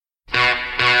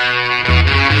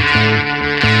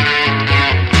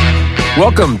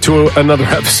Welcome to another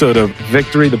episode of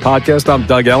Victory, the podcast. I'm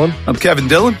Doug Ellen. I'm Kevin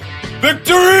Dillon.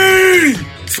 Victory!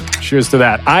 Cheers to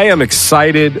that. I am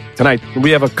excited tonight.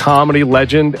 We have a comedy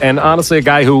legend and honestly a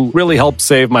guy who really helped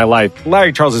save my life.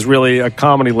 Larry Charles is really a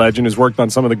comedy legend who's worked on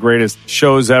some of the greatest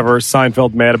shows ever,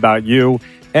 Seinfeld, Mad About You,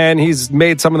 and he's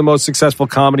made some of the most successful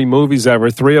comedy movies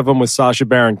ever, 3 of them with Sacha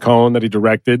Baron Cohen that he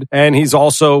directed. And he's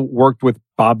also worked with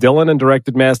Bob Dylan and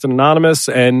directed Masked and Anonymous,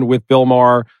 and with Bill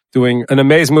Maher doing an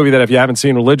amazing movie that if you haven't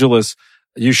seen, Religulous,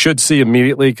 you should see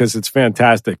immediately because it's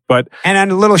fantastic. But and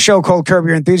on a little show called Curb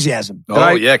Your Enthusiasm.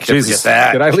 Can't forget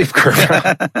that. Did I leave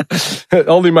Curb?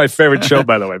 Only my favorite show,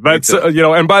 by the way. But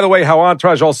and by the way, how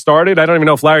Entourage all started, I don't even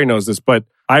know if Larry knows this, but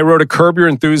I wrote a Curb Your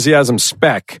Enthusiasm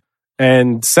spec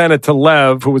and sent it to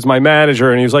Lev, who was my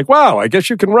manager, and he was like, "Wow, I guess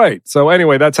you can write." So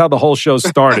anyway, that's how the whole show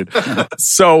started.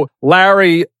 So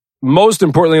Larry. Most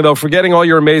importantly, though, forgetting all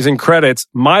your amazing credits,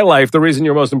 my life, the reason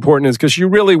you're most important is because you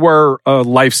really were a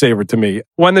lifesaver to me.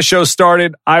 When the show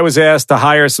started, I was asked to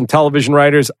hire some television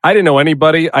writers. I didn't know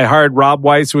anybody. I hired Rob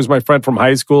Weiss, who was my friend from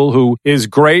high school, who is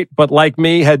great, but like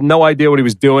me, had no idea what he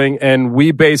was doing. And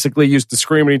we basically used to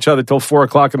scream at each other till 4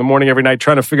 o'clock in the morning every night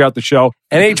trying to figure out the show.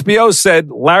 And HBO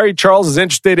said, Larry Charles is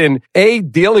interested in A,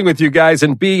 dealing with you guys,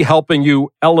 and B, helping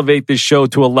you elevate this show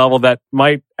to a level that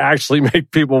might actually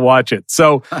make people watch it.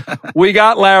 So we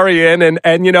got Larry in and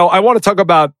I want to talk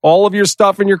about all of your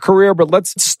stuff in your career, but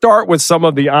let's start with some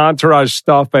of the Entourage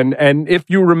stuff. And if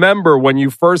you remember when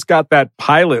you first got that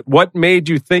pilot, what made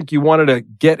you think you wanted to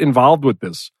get involved with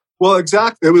this? Well,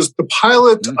 exactly. It was the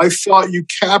pilot. I thought you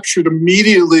captured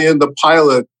immediately in the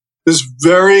pilot this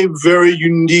very, very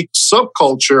unique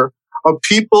subculture of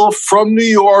people from New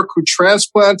York who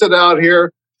transplanted out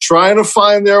here, trying to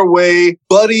find their way,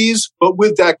 buddies, but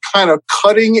with that kind of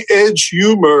cutting edge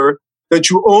humor that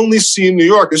you only see in New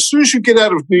York. As soon as you get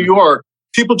out of New York,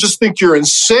 people just think you're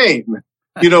insane,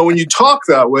 when you talk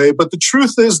that way. But the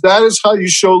truth is that is how you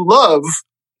show love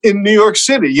in New York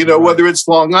City, whether it's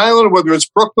Long Island, whether it's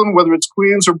Brooklyn, whether it's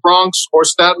Queens or Bronx or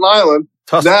Staten Island.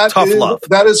 Tough love.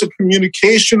 That is a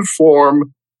communication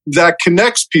form that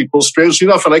connects people, strangely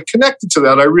enough. And I connected to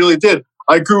that. I really did.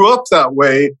 I grew up that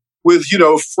way with,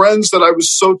 friends that I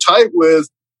was so tight with,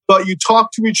 but you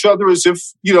talk to each other as if,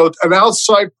 an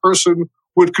outside person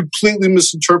would completely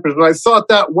misinterpret it. And I thought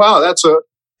that's a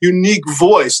unique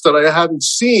voice that I hadn't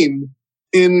seen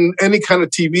in any kind of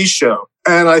TV show.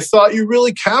 And I thought you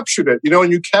really captured it,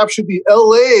 and you captured the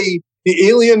LA, the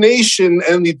alienation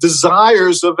and the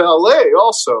desires of LA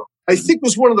also. I think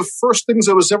was one of the first things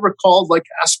that was ever called like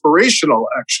aspirational,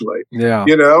 actually. Yeah.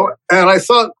 And I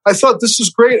thought this is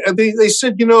great. And they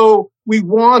said, we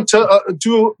want to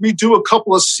redo a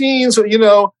couple of scenes,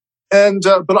 but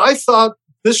I thought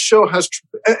this show has,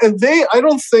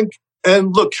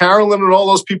 and look, Carolyn and all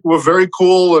those people were very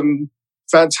cool and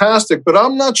fantastic, but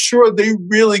I'm not sure they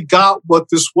really got what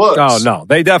this was. Oh, no,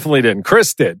 they definitely didn't.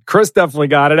 Chris did. Chris definitely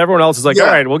got it. Everyone else is like, all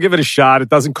right, we'll give it a shot. It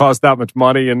doesn't cost that much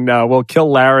money, and we'll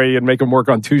kill Larry and make him work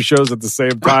on 2 shows at the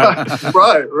same time.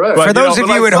 Right. But, for those of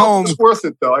you at home, it was worth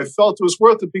it, though. I felt it was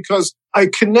worth it because I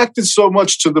connected so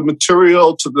much to the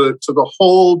material, to the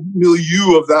whole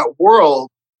milieu of that world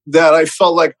that I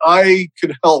felt like I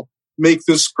could help make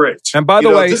this great. And by the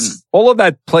way, all of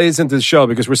that plays into the show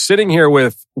because we're sitting here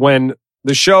with when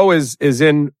the show is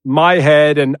in my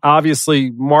head, and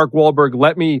obviously Mark Wahlberg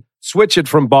let me switch it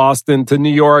from Boston to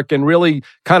New York and really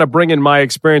kind of bring in my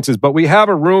experiences. But we have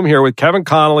a room here with Kevin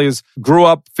Connolly, who grew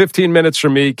up 15 minutes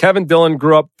from me. Kevin Dillon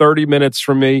grew up 30 minutes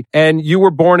from me. And you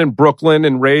were born in Brooklyn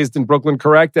and raised in Brooklyn,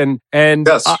 correct? And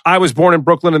yes. I was born in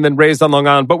Brooklyn and then raised on Long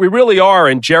Island. But we really are,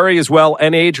 and Jerry as well,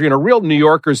 and Adrian are real New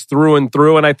Yorkers through and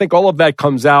through. And I think all of that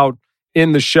comes out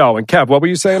in the show. And Kev, what were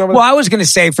you saying over there? Well, I was going to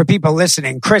say for people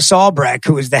listening, Chris Albrecht,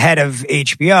 who is the head of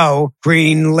HBO,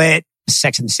 greenlit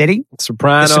Sex and the City,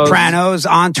 Sopranos,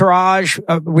 Entourage.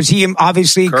 Was he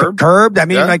obviously Curbed? I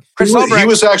mean, Chris Albrecht. He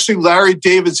was actually Larry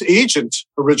David's agent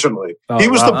originally. He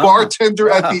was the bartender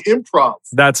at the Improv.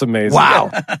 That's amazing.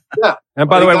 Wow. Yeah. And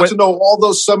by the way, got to know all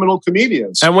those seminal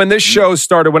comedians. And when this show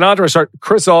started, when Entourage started,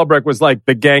 Chris Albrecht was like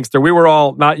the gangster. We were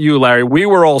all, not you, Larry, we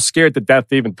were all scared to death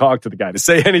to even talk to the guy, to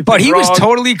say anything But he wrong. was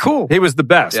totally cool. He was the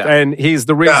best. Yeah. And he's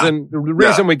the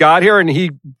reason we got here. And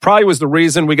he probably was the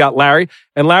reason we got Larry.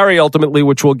 And Larry ultimately,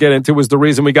 which we'll get into, was the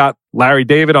reason we got Larry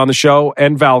David on the show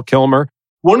and Val Kilmer.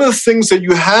 One of the things that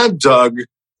you had, Doug,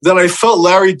 that I felt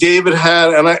Larry David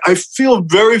had, and I feel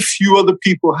very few other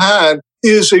people had,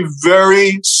 is a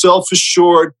very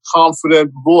self-assured,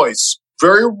 confident voice.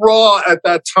 Very raw at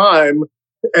that time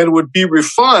and would be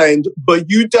refined, but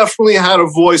you definitely had a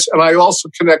voice, and I also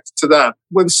connected to that.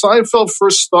 When Seinfeld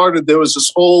first started, there was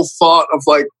this whole thought of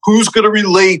like, who's going to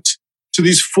relate to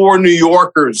these 4 New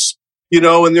Yorkers,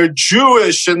 and they're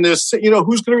Jewish and they're,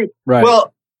 who's going to be, right.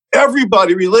 Well,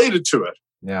 everybody related to it.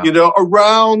 Yeah.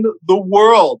 Around the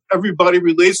world, everybody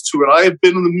relates to it. I have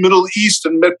been in the Middle East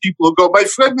and met people who go, my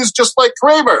friend is just like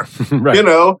Kramer.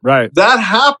 Right. Right. That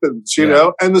happens, you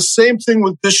know, and the same thing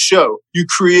with this show. You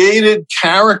created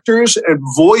characters and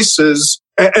voices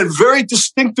and very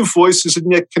distinctive voices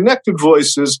and yet connected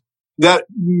voices that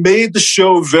made the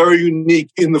show very unique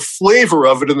in the flavor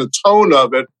of it and the tone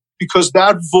of it, because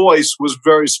that voice was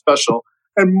very special.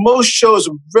 And most shows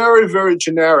are very, very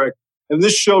generic. And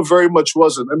this show very much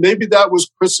wasn't. And maybe that was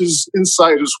Chris's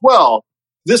insight as well.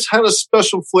 This had a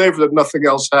special flavor that nothing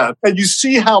else had. And you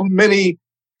see how many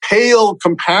pale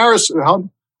comparisons,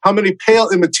 how many pale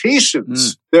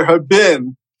imitations there have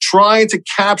been trying to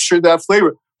capture that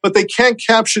flavor. But they can't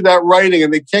capture that writing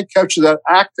and they can't capture that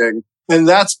acting. And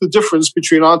that's the difference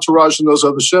between Entourage and those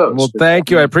other shows. Well,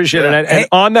 thank you. I appreciate it. And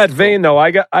on that vein, though,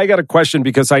 I got a question,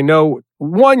 because I know,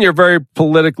 1, you're very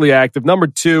politically active. Number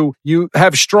 2, you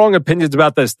have strong opinions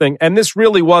about this thing. And this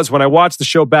really was, when I watched the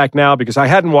show back now, because I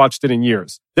hadn't watched it in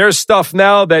years. There's stuff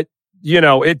now that,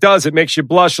 it makes you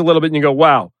blush a little bit and you go,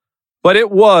 wow. But it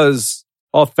was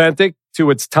authentic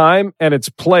to its time and its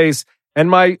place. And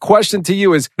my question to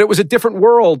you is, it was a different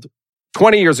world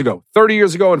 20 years ago, 30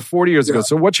 years ago, and 40 years ago.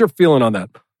 So what's your feeling on that?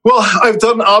 Well, I've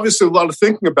done obviously a lot of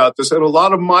thinking about this, and a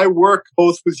lot of my work,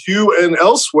 both with you and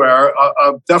elsewhere,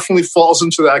 definitely falls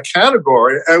into that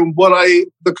category. And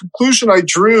the conclusion I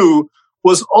drew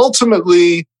was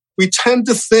ultimately we tend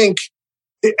to think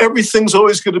everything's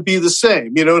always going to be the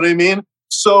same. You know what I mean?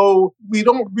 So we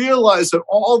don't realize that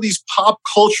all these pop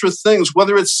culture things,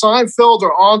 whether it's Seinfeld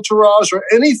or Entourage or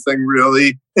anything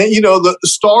really, and the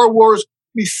Star Wars,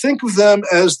 we think of them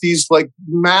as these like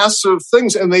massive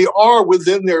things, and they are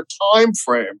within their time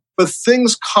frame, but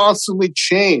things constantly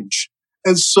change.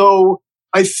 And so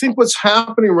I think what's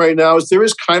happening right now is there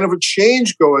is kind of a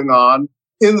change going on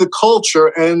in the culture,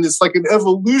 and it's like an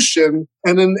evolution,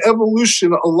 and in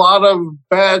evolution, a lot of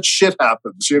bad shit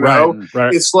happens,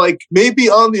 Right. It's like maybe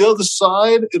on the other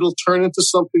side, it'll turn into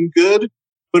something good.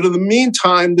 But in the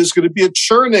meantime, there's going to be a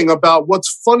churning about what's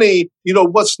funny,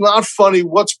 what's not funny,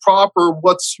 what's proper,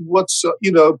 what's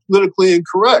politically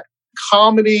incorrect.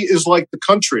 Comedy is like the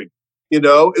country,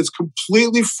 it's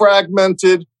completely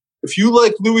fragmented. If you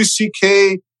like Louis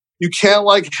C.K., you can't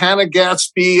like Hannah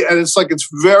Gatsby, and it's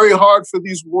very hard for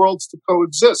these worlds to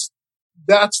coexist.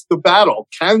 That's the battle.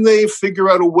 Can they figure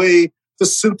out a way to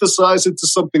synthesize into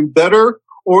something better,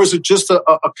 or is it just a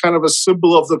kind of a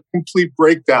symbol of the complete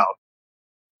breakdown?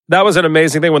 That was an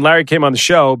amazing thing when Larry came on the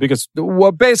show, because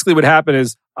what basically would happen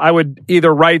is I would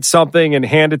either write something and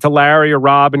hand it to Larry or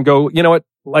Rob and go, you know what,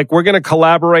 we're going to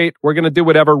collaborate. We're going to do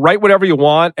whatever, write whatever you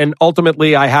want. And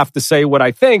ultimately I have to say what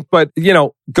I think, but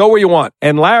go where you want.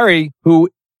 And Larry, who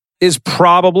is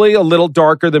probably a little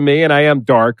darker than me, and I am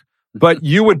dark, but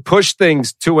you would push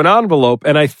things to an envelope.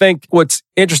 And I think what's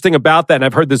interesting about that, and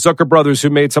I've heard the Zucker brothers, who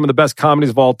made some of the best comedies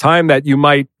of all time, that you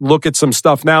might look at some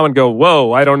stuff now and go,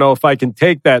 whoa, I don't know if I can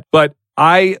take that. But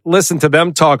I listened to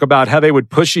them talk about how they would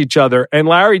push each other. And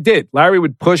Larry did. Larry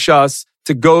would push us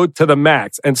to go to the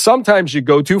max. And sometimes you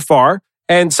go too far,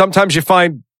 and sometimes you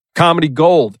find comedy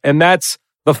gold. And that's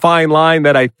the fine line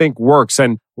that I think works.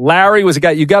 And Larry was a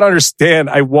guy, you got to understand,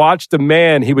 I watched a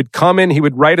man, he would come in, he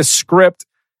would write a script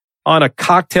on a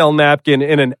cocktail napkin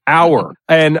in an hour.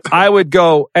 And I would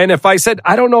go, and if I said,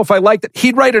 I don't know if I liked it,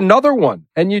 he'd write another one.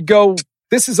 And you'd go,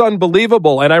 this is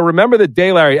unbelievable. And I remember the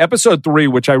day, Larry, episode 3,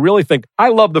 which I really think, I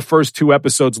love the first 2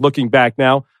 episodes looking back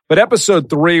now, but episode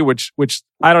 3, which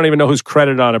I don't even know who's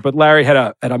credited on it, but Larry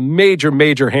had a major,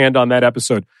 major hand on that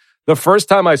episode. The first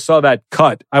time I saw that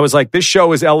cut, I was like, this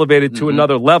show is elevated to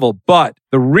another level. But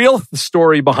the real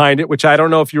story behind it, which I don't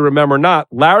know if you remember or not,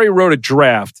 Larry wrote a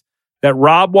draft that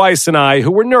Rob Weiss and I, who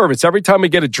were nervous every time we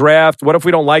get a draft, what if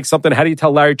we don't like something? How do you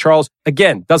tell Larry Charles?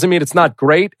 Again, doesn't mean it's not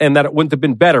great and that it wouldn't have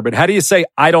been better, but how do you say,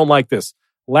 I don't like this?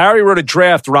 Larry wrote a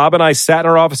draft. Rob and I sat in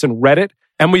our office and read it.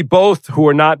 And we both, who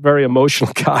are not very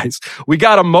emotional guys, we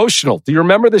got emotional. Do you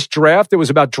remember this draft? It was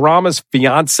about Drama's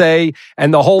fiance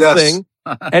and the whole thing.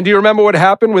 And do you remember what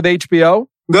happened with HBO?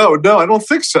 No, I don't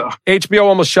think so. HBO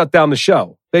almost shut down the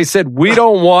show. They said, we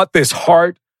don't want this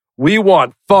heart. We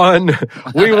want fun.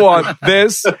 We want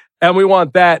this and we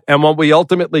want that. And what we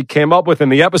ultimately came up with in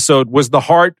the episode was the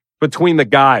heart between the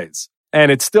guys.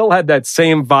 And it still had that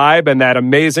same vibe and that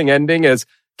amazing ending as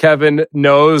Kevin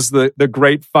knows the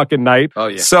great fucking night. Oh,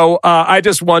 yeah. So I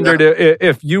just wondered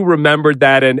if you remembered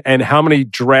that and how many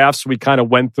drafts we kind of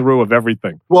went through of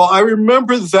everything. Well, I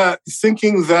remember that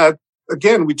thinking that,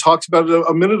 again, we talked about it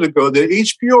a minute ago, that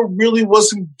HBO really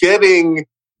wasn't getting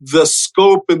the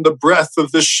scope and the breadth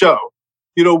of this show.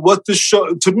 You know, what the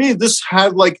show, to me, this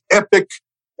had like epic,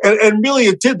 and really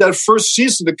it did. That first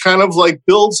season, it kind of like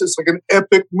builds, it's like an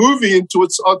epic movie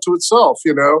unto itself,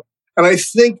 you know? And I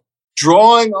think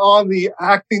drawing on the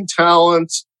acting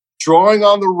talent, drawing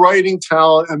on the writing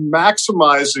talent and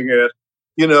maximizing it,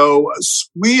 you know,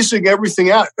 squeezing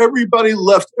everything out. Everybody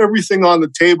left everything on the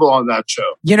table on that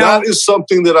show. You know, that is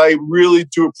something that I really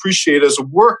do appreciate as a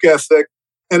work ethic,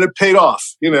 and it paid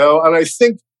off, you know? And I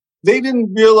think they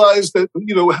didn't realize that,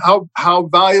 you know, how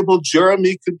valuable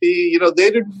Jeremy could be. You know, they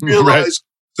didn't realize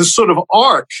the sort of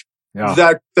arc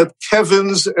that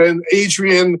Kevin's and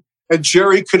Adrian and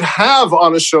Jerry could have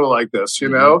on a show like this, you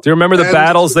know? Do you remember the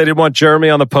battles? They didn't want Jeremy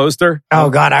on the poster. Oh,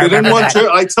 God, I remember that.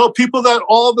 I tell people that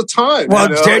all the time. Well,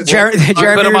 you know? Jeremy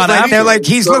was like, they're like,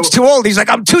 he looks too old. He's like,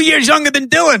 I'm 2 years younger than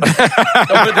Dylan.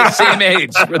 We're the same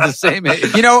age. We're the same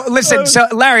age. You know, listen, so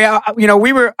Larry, you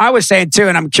know, I was saying too,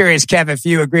 and I'm curious, Kev, if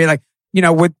you agree, like, you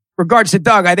know, with regards to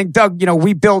Doug, I think Doug, you know,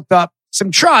 we built up some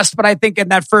trust, but I think in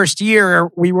that first year,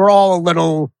 we were all a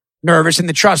little nervous and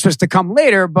the trust was to come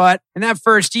later. But in that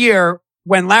first year,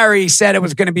 when Larry said it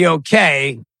was going to be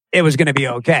okay, it was going to be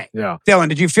okay. Yeah. Dylan,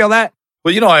 did you feel that?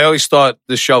 Well, you know, I always thought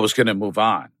the show was going to move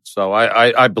on. So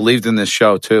I believed in this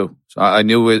show too. So I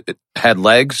knew it had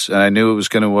legs and I knew it was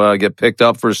going to get picked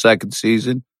up for a second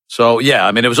season. So yeah,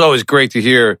 I mean, it was always great to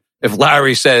hear if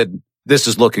Larry said, this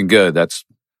is looking good. That's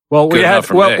we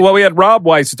had Rob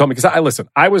Weiss who told me, because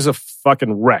I was a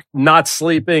fucking wreck, not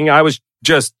sleeping. I was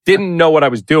just didn't know what I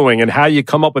was doing and how you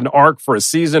come up with an arc for a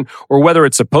season or whether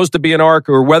it's supposed to be an arc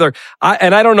or whether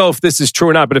and I don't know if this is true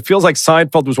or not, but it feels like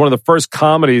Seinfeld was one of the first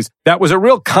comedies that was a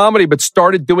real comedy, but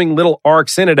started doing little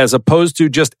arcs in it as opposed to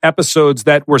just episodes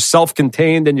that were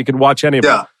self-contained and you could watch any of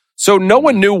them. So no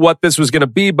one knew what this was going to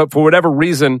be, but for whatever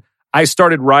reason, I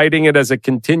started writing it as a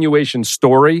continuation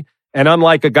story. And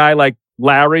unlike a guy like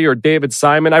Larry or David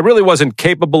Simon, I really wasn't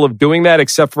capable of doing that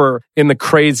except for in the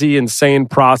crazy, insane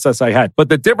process I had. But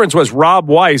the difference was Rob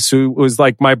Weiss, who was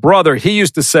like my brother, he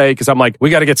used to say, because I'm like, we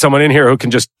got to get someone in here who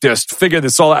can just figure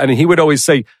this all out. And he would always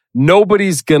say,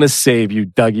 nobody's going to save you,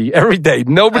 Dougie. Every day,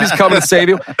 nobody's coming to save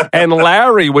you. And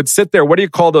Larry would sit there. What do you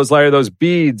call those, Larry? Those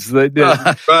beads.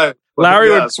 Right.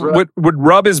 Larry would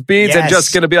rub his beads and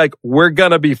just going to be like, we're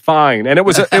going to be fine. And it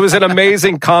was an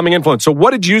amazing calming influence. So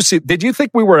what did you see? Did you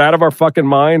think we were out of our fucking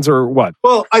minds or what?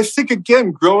 Well, I think,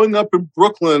 again, growing up in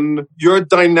Brooklyn, your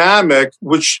dynamic,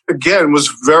 which, again,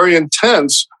 was very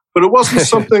intense, but it wasn't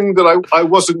something that I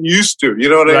wasn't used to. You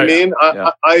know what I mean?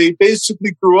 I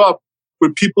basically grew up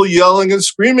with people yelling and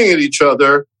screaming at each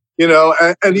other, you know,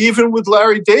 and even with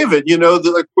Larry David, you know,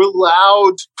 we're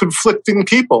loud, conflicting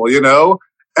people, you know?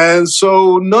 And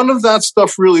so none of that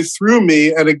stuff really threw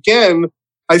me. And again,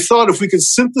 I thought if we could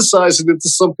synthesize it into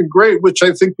something great, which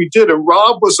I think we did, and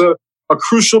Rob was a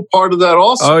crucial part of that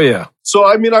also. Oh, yeah. So,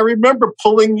 I mean, I remember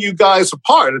pulling you guys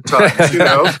apart at times, you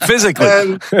know. Physically.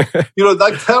 And, you know,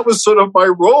 that was sort of my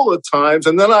role at times.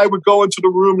 And then I would go into the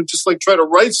room and just like try to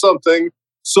write something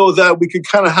so that we could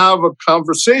kind of have a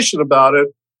conversation about it.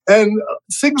 And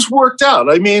things worked out.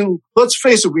 I mean, let's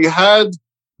face it, we had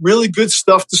really good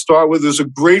stuff to start with. There's a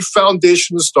great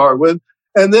foundation to start with.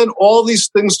 And then all these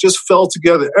things just fell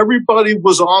together. Everybody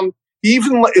was on,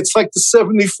 even it's like the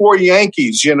 74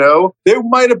 Yankees, you know? They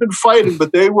might have been fighting,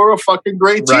 but they were a fucking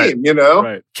great team, you know?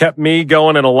 Right. Kept me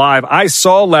going and alive. I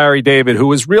saw Larry David, who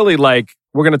was really like,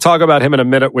 we're going to talk about him in a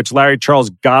minute, which Larry Charles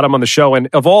got him on the show. And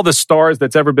of all the stars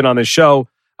that's ever been on this show,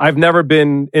 I've never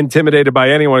been intimidated by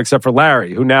anyone except for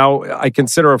Larry, who now I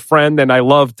consider a friend and I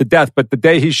love to death. But the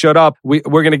day he showed up, we're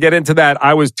going to get into that.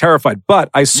 I was terrified.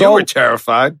 But I saw... You were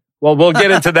terrified. Well, we'll get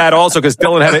into that also because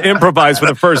Dylan had to improvise for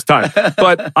the first time.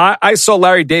 But I saw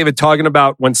Larry David talking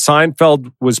about when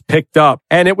Seinfeld was picked up.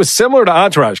 And it was similar to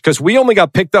Entourage because we only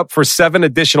got picked up for 7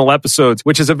 additional episodes,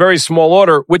 which is a very small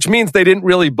order, which means they didn't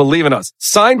really believe in us.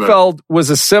 Seinfeld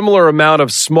was a similar amount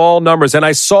of small numbers. And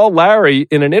I saw Larry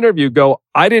in an interview go,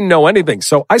 I didn't know anything.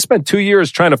 So I spent 2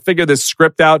 years trying to figure this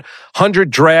script out,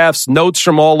 100 drafts, notes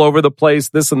from all over the place,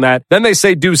 this and that. Then they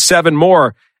say do 7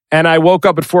 more. And I woke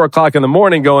up at 4:00 in the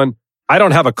morning going, I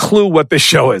don't have a clue what this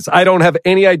show is. I don't have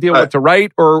any idea what to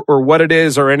write or what it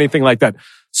is or anything like that.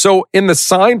 So in the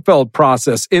Seinfeld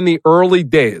process, in the early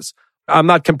days, I'm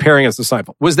not comparing us to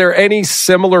Seinfeld. Was there any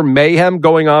similar mayhem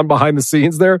going on behind the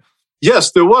scenes there?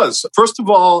 Yes, there was. First of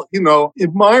all, you know,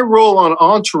 in my role on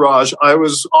Entourage, I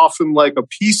was often like a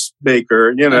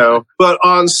peacemaker, you know, but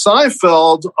on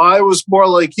Seinfeld, I was more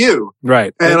like you.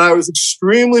 Right. And I was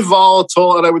extremely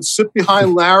volatile and I would sit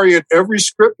behind Larry at every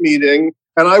script meeting.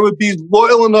 And I would be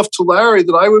loyal enough to Larry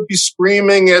that I would be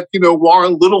screaming at, you know,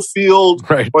 Warren Littlefield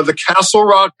or the Castle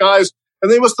Rock guys.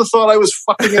 And they must have thought I was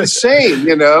fucking insane,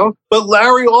 you know? But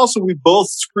Larry also, we both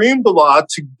screamed a lot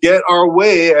to get our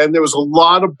way. And there was a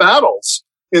lot of battles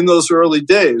in those early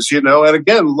days, you know? And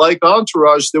again, like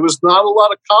Entourage, there was not a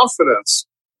lot of confidence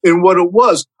in what it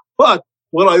was. But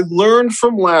what I learned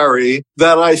from Larry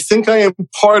that I think I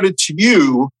imparted to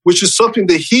you, which is something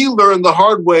that he learned the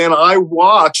hard way and I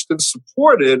watched and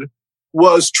supported,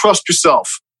 was trust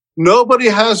yourself. Nobody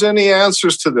has any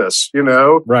answers to this, you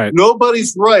know? Right.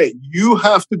 Nobody's right. You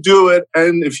have to do it.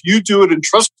 And if you do it and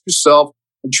trust yourself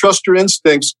and trust your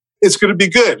instincts, it's going to be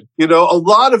good. You know, a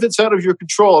lot of it's out of your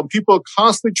control. And people are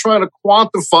constantly trying to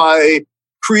quantify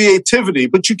creativity,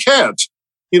 but you can't.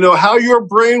 You know, how your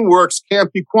brain works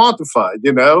can't be quantified,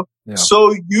 you know? Yeah.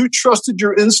 So you trusted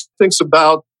your instincts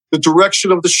about the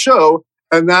direction of the show,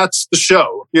 and that's the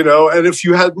show, you know? And if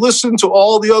you had listened to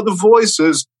all the other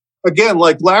voices, again,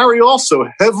 like Larry also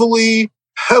heavily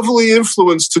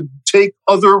influenced to take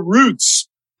other routes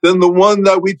than the one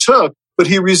that we took, but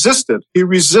he resisted. He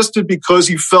resisted because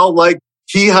he felt like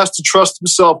he has to trust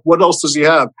himself. What else does he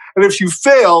have? And if you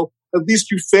fail, at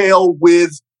least you fail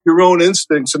with your own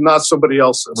instincts and not somebody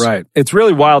else's. Right. It's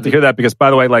really wild to hear that because, by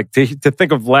the way, like to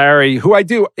think of Larry, who I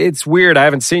do, it's weird. I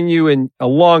haven't seen you in a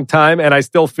long time and I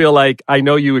still feel like I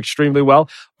know you extremely well,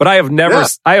 but I have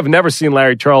never seen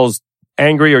Larry Charles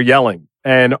angry or yelling.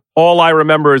 And all I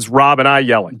remember is Rob and I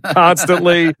yelling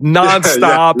constantly,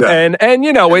 nonstop. And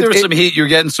you know, there was some heat. You're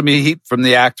getting some heat from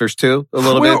the actors too, a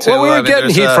little bit too. Well, we were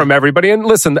getting heat from everybody. And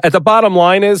listen, at the bottom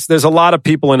line is there's a lot of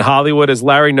people in Hollywood, as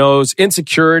Larry knows,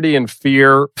 insecurity and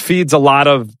fear feeds a lot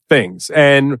of things.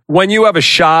 And when you have a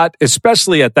shot,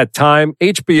 especially at that time,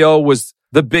 HBO was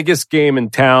the biggest game in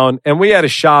town. And we had a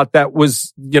shot that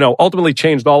was, you know, ultimately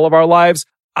changed all of our lives.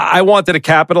 I wanted to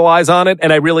capitalize on it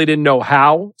and I really didn't know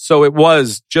how. So it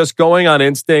was just going on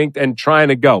instinct and trying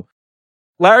to go.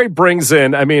 Larry brings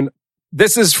in, I mean,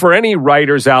 this is for any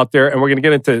writers out there and we're going to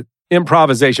get into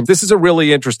improvisation. This is a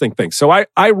really interesting thing. So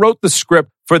I wrote the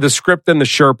script for the script and the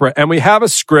Sherpa and we have a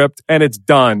script and it's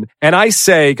done. And I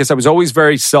say, because I was always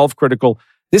very self-critical,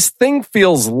 this thing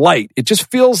feels light. It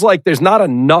just feels like there's not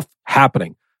enough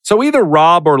happening. So either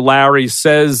Rob or Larry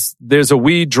says there's a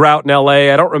weed drought in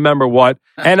LA. I don't remember what.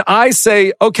 And I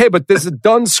say, okay, but this is a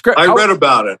done script. I read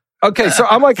about it. Okay. So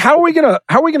I'm like, how are we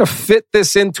going to fit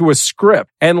this into a script?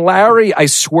 And Larry, I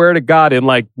swear to God, in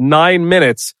like 9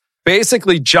 minutes,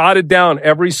 basically jotted down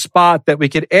every spot that we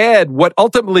could add what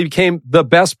ultimately became the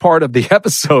best part of the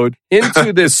episode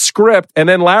into this script. And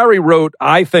then Larry wrote,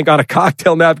 I think, on a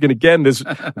cocktail napkin again, this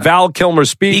Val Kilmer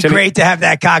speech. Be great to have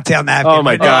that cocktail napkin. Oh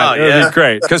my God. It'd be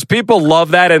great. Because people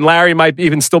love that. And Larry might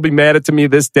even still be mad at me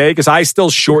this day because I still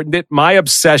shortened it. My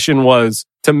obsession was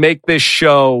to make this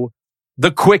show the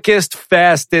quickest,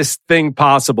 fastest thing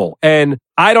possible. And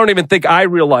I don't even think I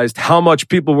realized how much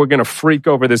people were going to freak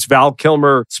over this Val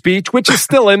Kilmer speech, which is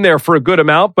still in there for a good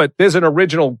amount, but there's an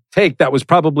original take that was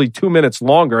probably 2 minutes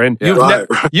longer. And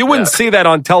you wouldn't see that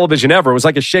on television ever. It was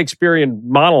like a Shakespearean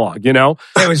monologue, you know?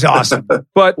 It was awesome.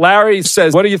 But Larry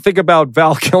says, what do you think about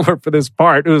Val Kilmer for this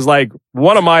part? It was like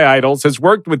one of my idols, has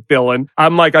worked with Dylan.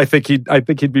 I'm like, I think he'd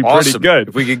be awesome. Pretty good.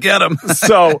 If we could get him.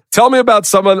 So tell me about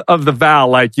some of the Val.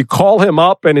 Like you call him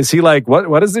up and is he like,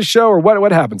 what is this show or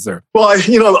what happens there? Well,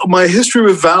 you know, my history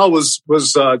with Val was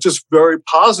just very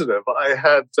positive. I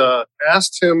had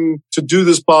asked him to do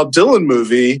this Bob Dylan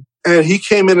movie, and he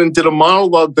came in and did a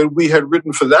monologue that we had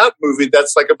written for that movie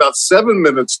that's like about 7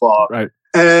 minutes long. Right.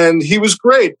 And he was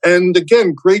great. And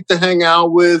again, great to hang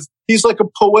out with. He's like a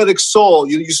poetic soul.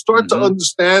 You start to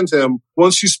understand him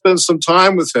once you spend some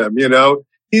time with him, you know.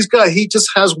 He just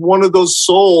has one of those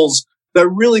souls that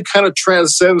really kind of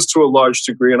transcends to a large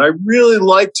degree. And I really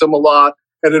liked him a lot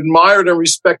and admired and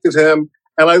respected him.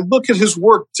 And I look at his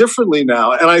work differently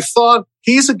now. And I thought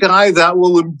he's a guy that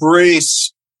will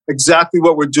embrace exactly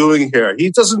what we're doing here. He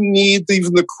doesn't need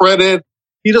even the credit.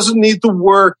 He doesn't need the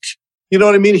work. You know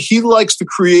what I mean? He likes the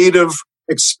creative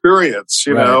experience,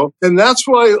 you know? And that's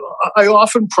why I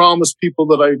often promise people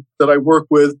that I work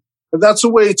with. And that's a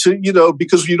way to, you know,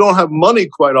 because you don't have money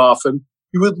quite often,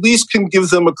 you at least can give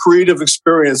them a creative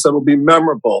experience that'll be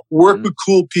memorable. Work with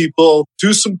cool people,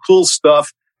 do some cool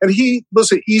stuff. And he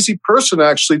was an easy person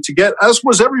actually to get, as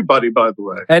was everybody, by the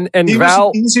way. And he Val,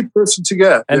 was an easy person to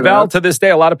get. And Val, to this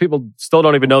day, a lot of people still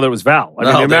don't even know that it was Val. I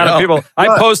mean, the amount of people.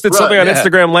 I posted something on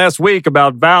Instagram last week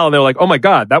about Val, and they're like, "Oh my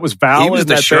God, that was Val." He was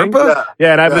the Sherpa.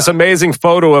 Yeah, and I have this amazing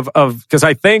photo of because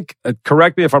I think,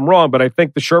 correct me if I'm wrong, but I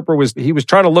think the Sherpa was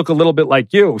trying to look a little bit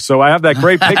like you. So I have that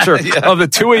great picture of the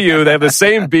two of you. They have the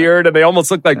same beard, and they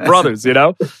almost look like brothers. You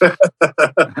know.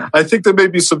 I think there may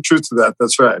be some truth to that.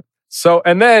 That's right. So,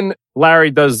 and then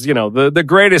Larry does, the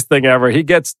greatest thing ever. He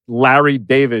gets Larry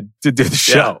David to do the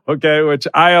show, okay? Which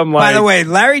I am like... By the way,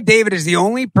 Larry David is the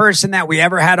only person that we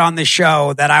ever had on the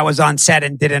show that I was on set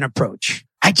and didn't approach.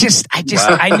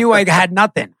 I knew I had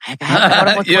nothing. I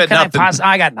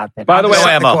got nothing. By the way,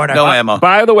 no ammo.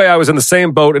 By the way, I was in the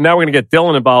same boat, and now we're going to get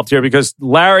Dylan involved here because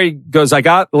Larry goes,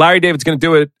 Larry David's going to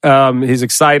do it. He's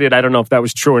excited. I don't know if that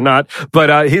was true or not,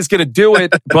 but he's going to do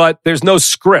it, but there's no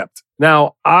script.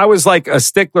 Now, I was like a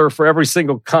stickler for every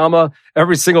single comma,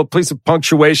 every single piece of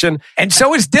punctuation. And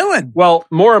so is Dylan. Well,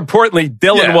 more importantly,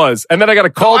 Dylan was. And then I got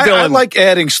to call Dylan. I like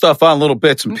adding stuff on little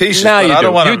bits and pieces. Now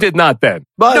you did not then.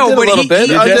 But no, but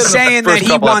he's saying that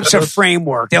he wants a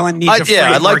framework. Dylan needs a framework.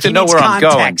 Yeah, I'd like to know where I'm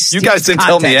going. You guys didn't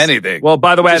tell me anything. Well,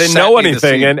 by the way, I didn't know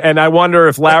anything. And I wonder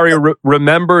if Larry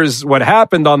remembers what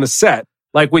happened on the set.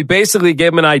 Like, we basically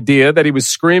gave him an idea that he was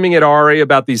screaming at Ari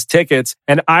about these tickets.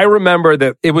 And I remember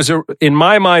that it was, in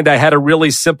my mind, I had a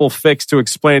really simple fix to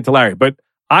explain it to Larry. But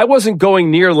I wasn't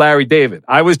going near Larry David.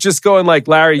 I was just going like,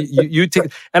 Larry, you take...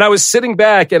 And I was sitting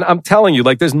back, and I'm telling you,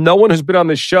 like, there's no one who's been on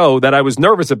this show that I was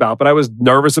nervous about, but I was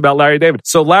nervous about Larry David.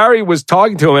 So Larry was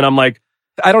talking to him, and I'm like,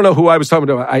 I don't know who I was talking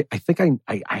to. I think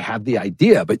I have the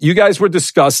idea. But you guys were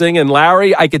discussing, and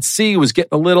Larry, I could see, was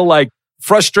getting a little, like,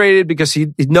 frustrated because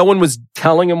no one was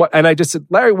telling him what, and I just said,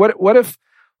 Larry, what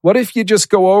if you just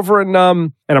go over and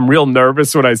I'm real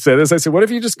nervous when I say this. I said, what if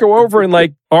you just go over and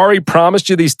like Ari promised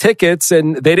you these tickets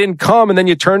and they didn't come, and then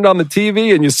you turned on the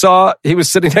TV and you saw he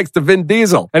was sitting next to Vin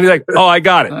Diesel, and he's like, oh, I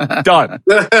got it, done.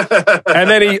 And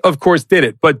then he of course did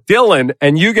it. But Dylan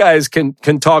and you guys can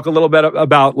talk a little bit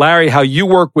about, Larry, how you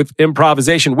work with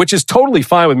improvisation, which is totally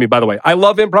fine with me, by the way. I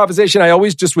love improvisation. I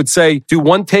always just would say, do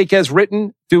one take as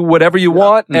written, do whatever you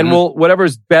want, and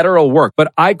whatever's better will work.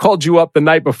 But I called you up the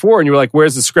night before and you were like,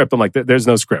 where's the script? I'm like, there's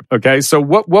no script. Okay. So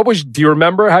do you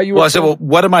remember how you were? Well, I said, well,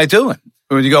 what am I doing?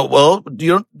 And you go, well,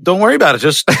 don't worry about it.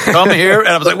 Just come here. And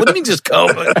I was like, what do you mean just come?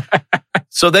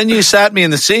 So then you sat me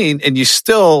in the scene and you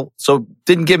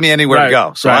didn't give me anywhere to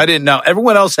go. So I didn't know.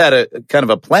 Everyone else had a kind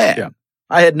of a plan. Yeah.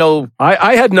 I had no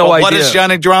idea. What does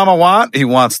Johnny Drama want? He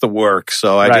wants the work.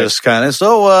 So I just kind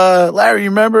of, Larry, you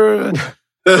remember?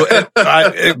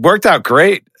 It worked out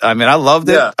great. I mean, I loved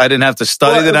it. Yeah. I didn't have to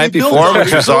study the night before,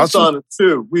 which was awesome. On it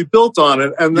too. We built on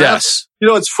it, and that's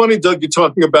it's funny, Doug. You're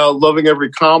talking about loving every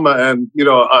comma, and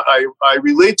I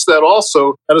relate to that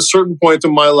also at a certain point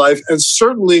in my life, and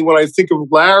certainly when I think of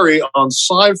Larry on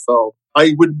Seinfeld,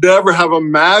 I would never have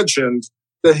imagined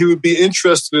that he would be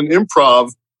interested in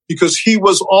improv because he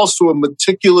was also a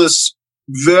meticulous,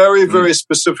 very, very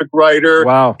specific writer.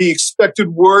 Wow. He expected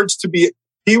words to be.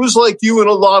 He was like you in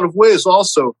a lot of ways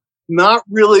also. Not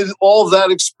really all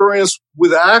that experience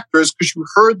with actors because you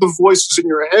heard the voices in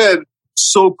your head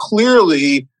so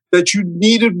clearly that you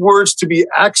needed words to be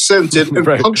accented and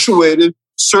punctuated.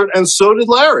 And so did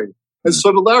Larry.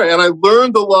 And I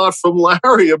learned a lot from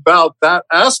Larry about that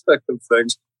aspect of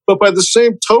things. But by the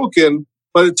same token,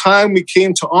 by the time we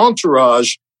came to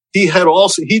Entourage, he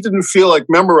didn't feel like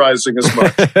memorizing as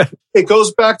much. It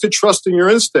goes back to trusting your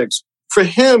instincts. For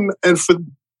him and for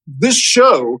this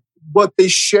show, what they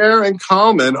share in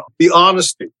common, the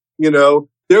honesty.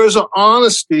 There is an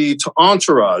honesty to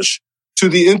Entourage, to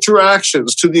the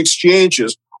interactions, to the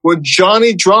exchanges. When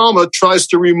Johnny Drama tries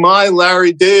to remind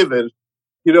Larry David,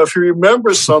 if he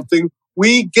remembers something,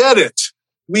 we get it.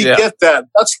 We get that.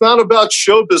 That's not about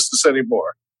show business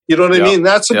anymore. You know what I mean?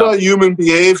 That's about human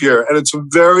behavior. And it's a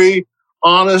very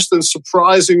honest and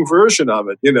surprising version of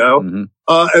it,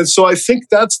 and so I think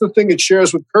that's the thing it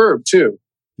shares with Curb too.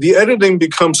 The editing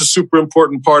becomes a super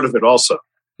important part of it also,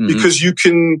 because you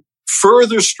can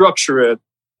further structure it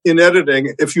in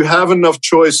editing if you have enough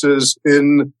choices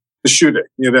in the shooting,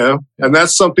 and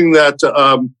that's something that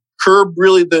Curb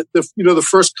really, the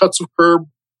first cuts of Curb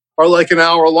are like an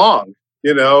hour long,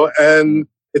 and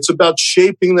it's about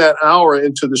shaping that hour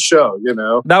into the show,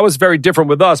 That was very different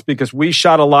with us because we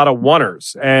shot a lot of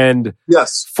oneers. And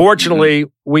fortunately,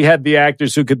 we had the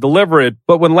actors who could deliver it.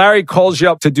 But when Larry calls you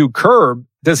up to do Curb,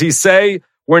 does he say,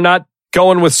 we're not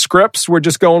going with scripts, we're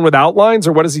just going with outlines?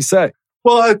 Or what does he say?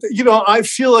 Well, I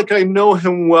feel like I know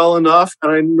him well enough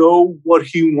and I know what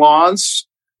he wants,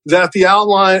 that the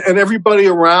outline and everybody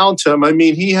around him, I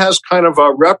mean, he has kind of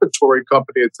a repertory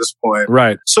company at this point.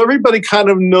 Right. So everybody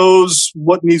kind of knows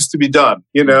what needs to be done,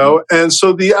 and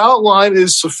so the outline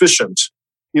is sufficient.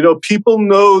 People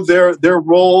know their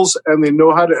roles and they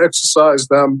know how to exercise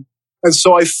them. And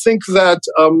so I think that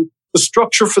the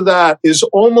structure for that is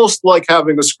almost like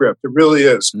having a script. It really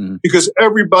is, because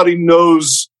everybody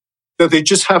knows that they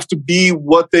just have to be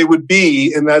what they would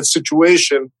be in that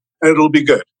situation and it'll be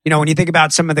good. when you think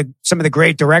about some of the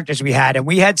great directors we had, and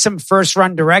we had some first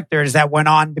run directors that went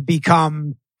on to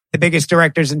become the biggest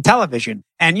directors in television.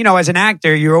 And, as an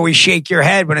actor, you always shake your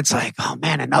head when it's like, oh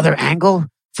man, another angle?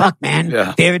 Fuck, man.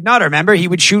 Yeah. David Nutter, remember? He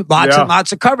would shoot lots and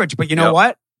lots of coverage. But you know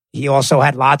what? He also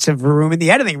had lots of room in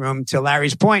the editing room, to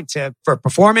Larry's point, for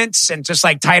performance and just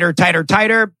like tighter,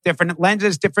 different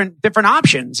lenses, different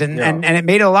options. And it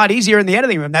made it a lot easier in the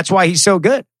editing room. That's why he's so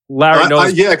good. Larry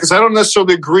knows. Because I don't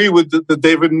necessarily agree with the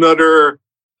David Nutter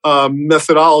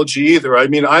methodology either. I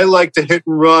mean, I like to hit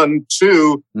and run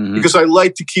too, because I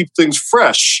like to keep things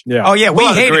fresh. Yeah. Oh yeah, we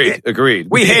hated it. Agreed.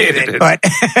 We hated it, but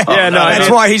that's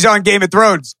why he's on Game of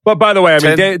Thrones. But by the way, I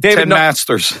mean, David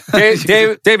Masters.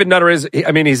 David Nutter is,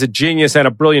 he's a genius and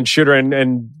a brilliant shooter,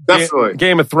 and definitely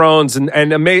Game of Thrones, and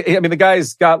amazing. I mean, the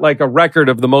guy's got like a record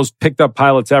of the most picked up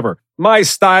pilots ever. My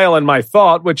style and my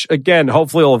thought, which again,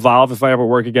 hopefully will evolve if I ever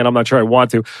work again. I'm not sure I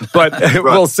want to, but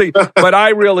we'll see. But I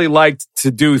really liked to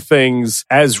do things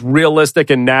as realistic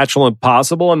and natural and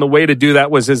possible. And the way to do that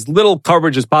was as little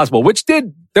coverage as possible,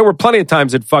 there were plenty of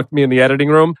times it fucked me in the editing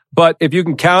room. But if you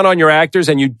can count on your actors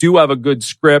and you do have a good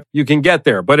script, you can get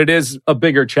there. But it is a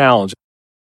bigger challenge.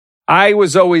 I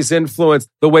was always influenced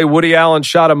the way Woody Allen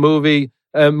shot a movie.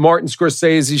 Martin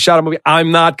Scorsese shot a movie.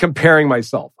 I'm not comparing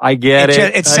myself. I get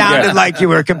it. It sounded like you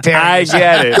were comparing. I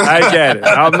get it.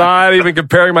 I'm not even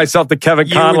comparing myself to Kevin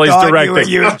Connolly's directing.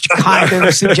 You were kind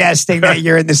of suggesting that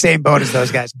you're in the same boat as those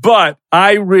guys. But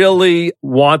I really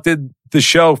wanted the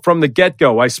show from the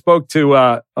get-go. I spoke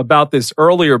to about this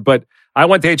earlier, but I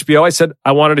went to HBO. I said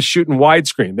I wanted to shoot in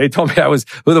widescreen. They told me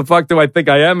who the fuck do I think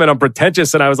I am? And I'm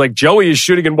pretentious. And I was like, Joey is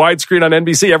shooting in widescreen on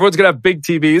NBC. Everyone's going to have big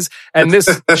TVs. And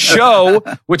this show,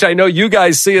 which I know you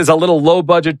guys see as a little low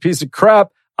budget piece of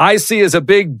crap, I see as a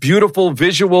big, beautiful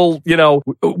visual,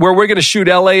 where we're going to shoot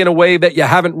LA in a way that you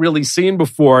haven't really seen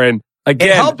before. And again,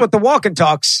 it helped with the walk and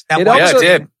talks. It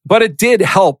did. But it did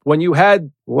help when you had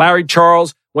Larry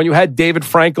Charles, when you had David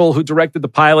Frankel, who directed the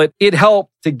pilot. It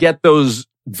helped to get those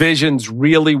visions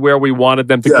really where we wanted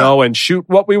them to go and shoot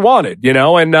what we wanted,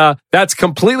 and that's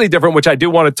completely different, which I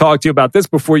do want to talk to you about this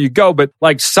before you go. But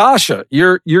like Sacha,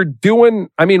 you're doing,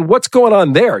 I mean, what's going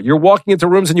on there? You're walking into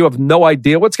rooms and you have no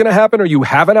idea what's going to happen, or you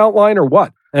have an outline, or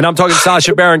what? And I'm talking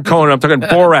Sacha Baron Cohen. I'm talking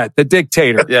Borat, The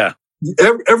Dictator. Yeah.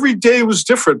 Every day was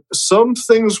different. Some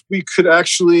things we could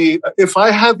actually, if I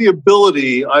had the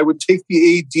ability, I would take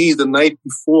the AD the night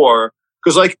before,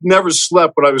 because I never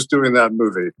slept when I was doing that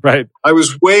movie. Right. I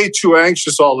was way too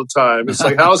anxious all the time. It's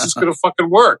like, how is this going to fucking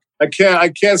work? I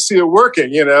can't see it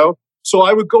working, So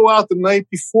I would go out the night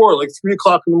before, like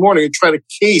 3:00 in the morning, and try to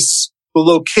case the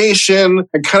location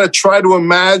and kind of try to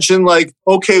imagine, like,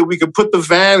 okay, we could put the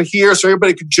van here so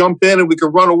everybody could jump in and we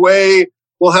could run away.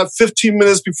 We'll have 15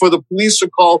 minutes before the police are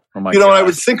called. And I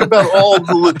would think about all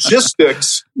the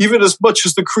logistics, even as much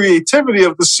as the creativity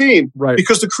of the scene. Right.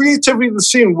 Because the creativity of the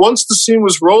scene, once the scene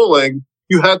was rolling,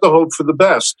 you had to hope for the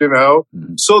best,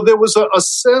 Mm-hmm. So there was a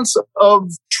sense of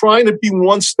trying to be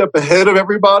one step ahead of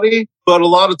everybody. But a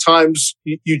lot of times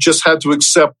you just had to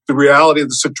accept the reality of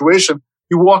the situation.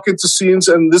 You walk into scenes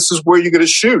and this is where you're going to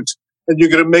shoot and you're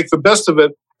going to make the best of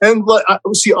it. And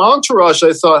see, Entourage,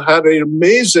 I thought, had an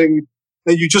amazing,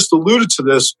 and you just alluded to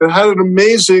this, it had an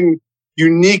amazing,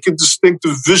 unique and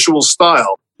distinctive visual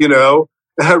style, It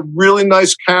had really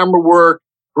nice camera work,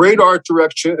 great art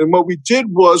direction. And what we did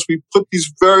was we put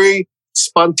these very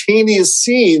spontaneous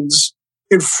scenes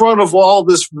in front of all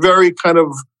this very kind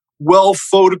of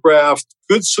well-photographed,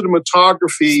 good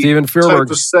cinematography. Steven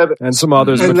Spielberg and some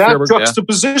others. And that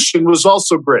juxtaposition was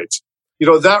also great.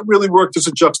 That really worked as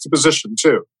a juxtaposition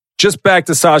too. Just back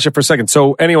to Sacha for a second.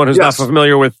 So anyone who's not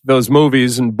familiar with those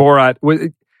movies and Borat,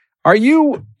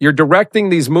 you're directing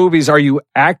these movies. Are you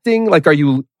acting? Like, are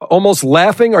you almost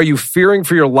laughing? Are you fearing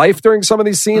for your life during some of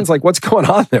these scenes? Like, what's going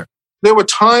on there? There were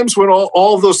times when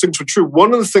all of those things were true.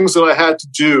 One of the things that I had to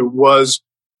do was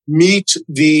meet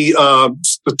the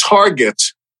target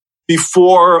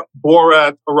before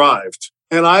Borat arrived.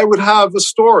 And I would have a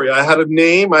story. I had a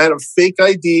name. I had a fake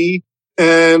ID.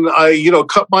 And I,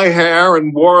 cut my hair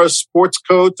and wore a sports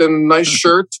coat and a nice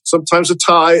shirt, sometimes a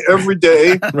tie every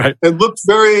day, right. And looked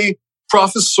very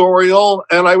professorial.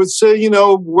 And I would say,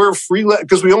 we're freelance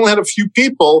because we only had a few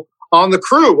people on the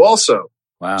crew also.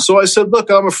 Wow. So I said,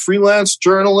 look, I'm a freelance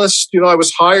journalist. I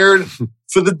was hired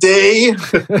for the day.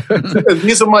 And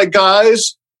these are my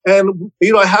guys. And,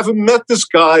 I haven't met this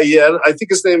guy yet. I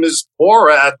think his name is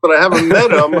Borat, but I haven't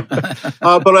met him.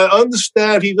 But I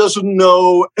understand he doesn't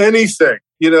know anything,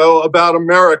 about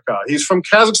America. He's from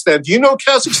Kazakhstan. Do you know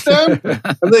Kazakhstan?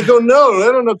 And they go, no,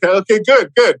 I don't know. Okay,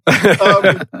 good.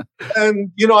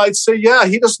 And, I'd say, yeah,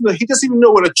 he doesn't even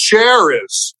know what a chair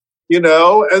is,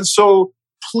 And so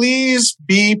please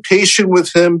be patient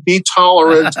with him. Be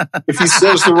tolerant if he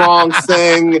says the wrong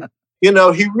thing.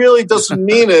 He really doesn't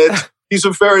mean it. He's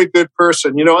a very good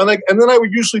person, and then I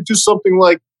would usually do something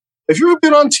like, have you ever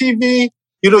been on TV?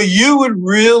 You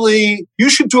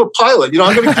should do a pilot.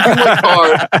 I'm going to give you my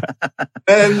card.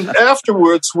 And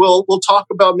afterwards, we'll talk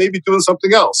about maybe doing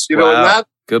something else, wow. And that,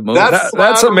 good move.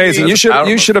 That's amazing. You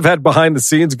should have had behind the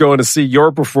scenes going to see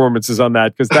your performances on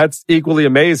that, because that's equally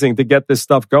amazing to get this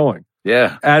stuff going.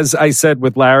 Yeah. As I said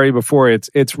with Larry before,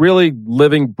 it's really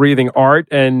living, breathing art.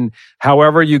 And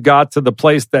however you got to the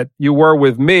place that you were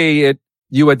with me,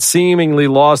 you had seemingly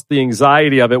lost the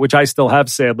anxiety of it, which I still have,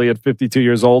 sadly, at 52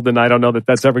 years old, and I don't know that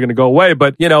that's ever going to go away.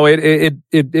 But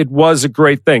it was a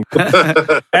great thing.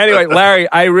 Anyway,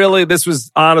 Larry, this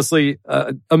was honestly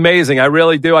amazing. I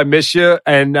really do. I miss you,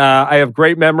 and I have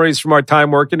great memories from our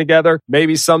time working together.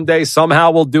 Maybe someday,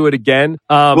 somehow, we'll do it again.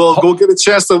 We'll get a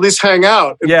chance to at least hang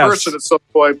out in person at some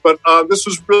point. But this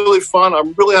was really fun.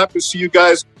 I'm really happy to see you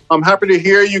guys. I'm happy to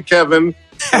hear you, Kevin.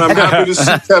 And I'm happy to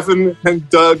see Kevin and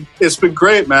Doug. It's been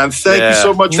great, man. Thank you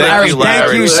so much. Larry.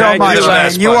 Thank you so much,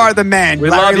 man. You are the man. We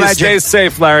love you. Stay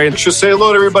safe, Larry. Just say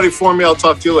hello to everybody for me. I'll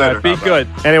talk to you later. Be good.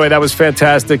 Anyway, that was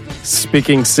fantastic.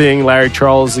 Seeing Larry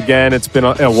Charles again. It's been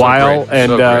a while,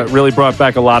 and really brought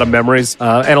back a lot of memories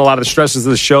and a lot of the stresses of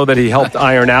the show that he helped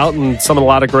iron out, and a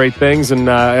lot of great things. And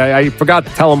I forgot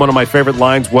to tell him one of my favorite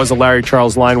lines was a Larry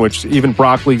Charles line, which even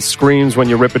broccoli screams when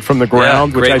you rip it from the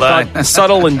ground, which I thought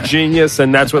subtle and genius,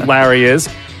 and that's what Larry is.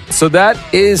 So that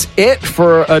is it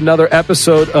for another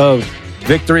episode of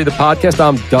Victory, the podcast.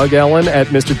 I'm Doug Ellen at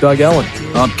Mr. Doug Ellen.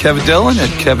 I'm Kevin Dillon at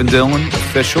Kevin Dillon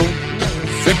Official.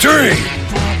 Victory!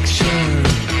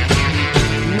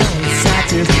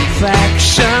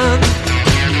 Satisfaction.